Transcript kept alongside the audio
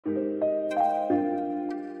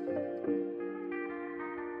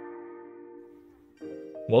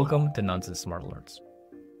Welcome to Nansen Smart Alerts.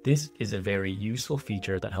 This is a very useful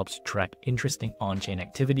feature that helps track interesting on-chain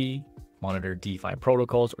activity, monitor DeFi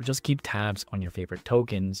protocols, or just keep tabs on your favorite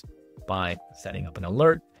tokens by setting up an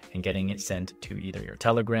alert and getting it sent to either your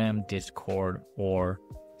Telegram, Discord, or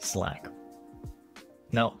Slack.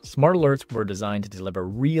 Now, Smart Alerts were designed to deliver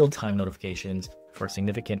real-time notifications for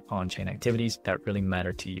significant on-chain activities that really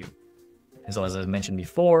matter to you. And so as I mentioned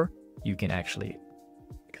before, you can actually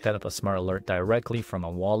set up a Smart Alert directly from a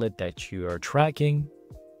wallet that you are tracking,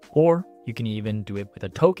 or you can even do it with a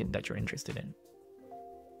token that you're interested in.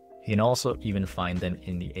 You can also even find them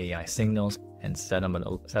in the AI signals and set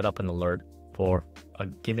up an alert for a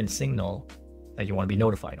given signal that you want to be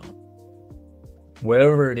notified on.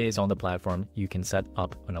 Wherever it is on the platform, you can set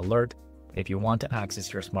up an alert. If you want to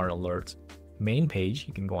access your Smart Alerts main page,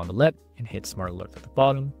 you can go on the left and hit Smart Alerts at the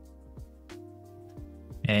bottom.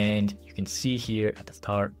 And you can see here at the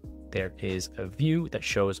start, there is a view that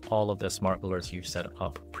shows all of the Smart Alerts you set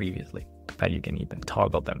up previously. That you can even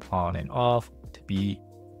toggle them on and off to be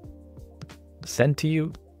sent to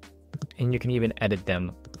you. And you can even edit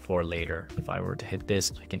them for later. If I were to hit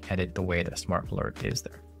this, I can edit the way the Smart Alert is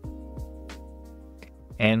there.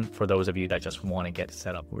 And for those of you that just want to get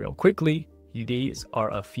set up real quickly, these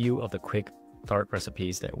are a few of the quick start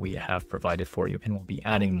recipes that we have provided for you, and we'll be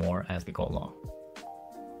adding more as we go along.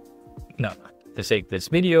 Now, to sake this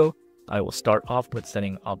video, I will start off with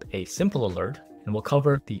setting up a simple alert, and we'll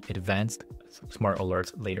cover the advanced Smart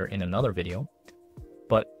Alerts later in another video.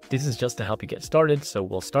 But this is just to help you get started. So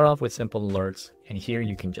we'll start off with simple alerts, and here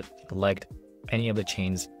you can just select any of the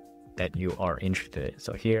chains that you are interested in.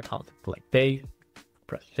 So here I'll select Base,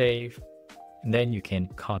 press save, and then you can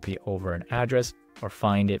copy over an address or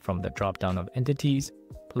find it from the drop down of entities.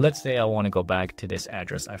 But let's say I want to go back to this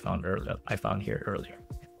address I found here earlier.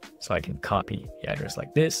 So I can copy the address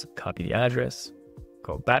like this, copy the address,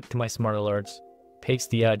 go back to my Smart Alerts,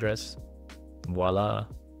 paste the address, voila.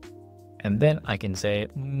 And then I can say,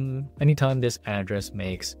 anytime this address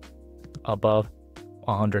makes above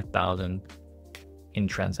 100,000 in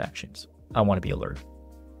transactions, I want to be alerted.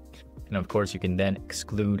 And of course, you can then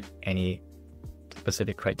exclude any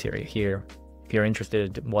specific criteria here. If you're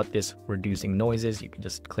interested in what this reducing noise is, you can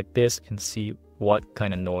just click this and see what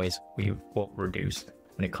kind of noise we will reduce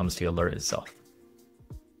when it comes to the alert itself.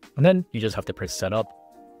 And then you just have to press setup.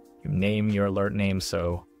 You name your alert name,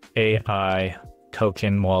 so AI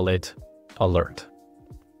token wallet alert.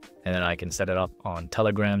 And then I can set it up on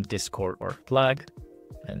Telegram, Discord, or Slack.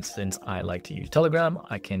 And since I like to use Telegram,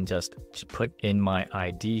 I can just put in my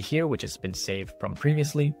ID here, which has been saved from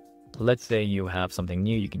previously. Let's say you have something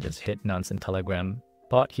new, you can just hit Nansen Telegram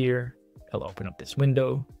bot here. It'll open up this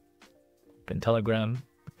window, open Telegram,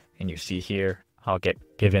 and you see here, I'll get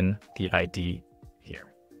given the ID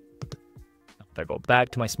here. If I go back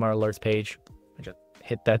to my Smart Alerts page, I just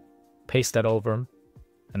hit that, paste that over,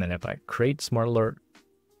 and then if I create Smart Alert,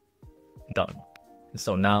 done. And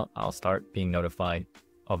so now I'll start being notified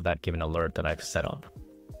of that given alert that I've set up.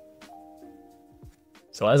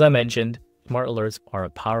 So as I mentioned, Smart Alerts are a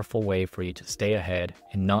powerful way for you to stay ahead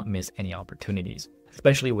and not miss any opportunities,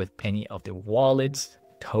 especially with any of the wallets,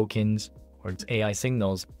 tokens, or AI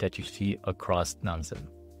signals that you see across Nansen.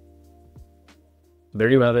 There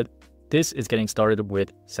you have it. This is getting started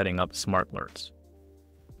with setting up Smart Alerts.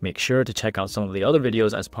 Make sure to check out some of the other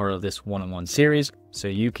videos as part of this one-on-one series so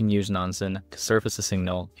you can use Nansen to surface a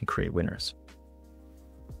signal and create winners.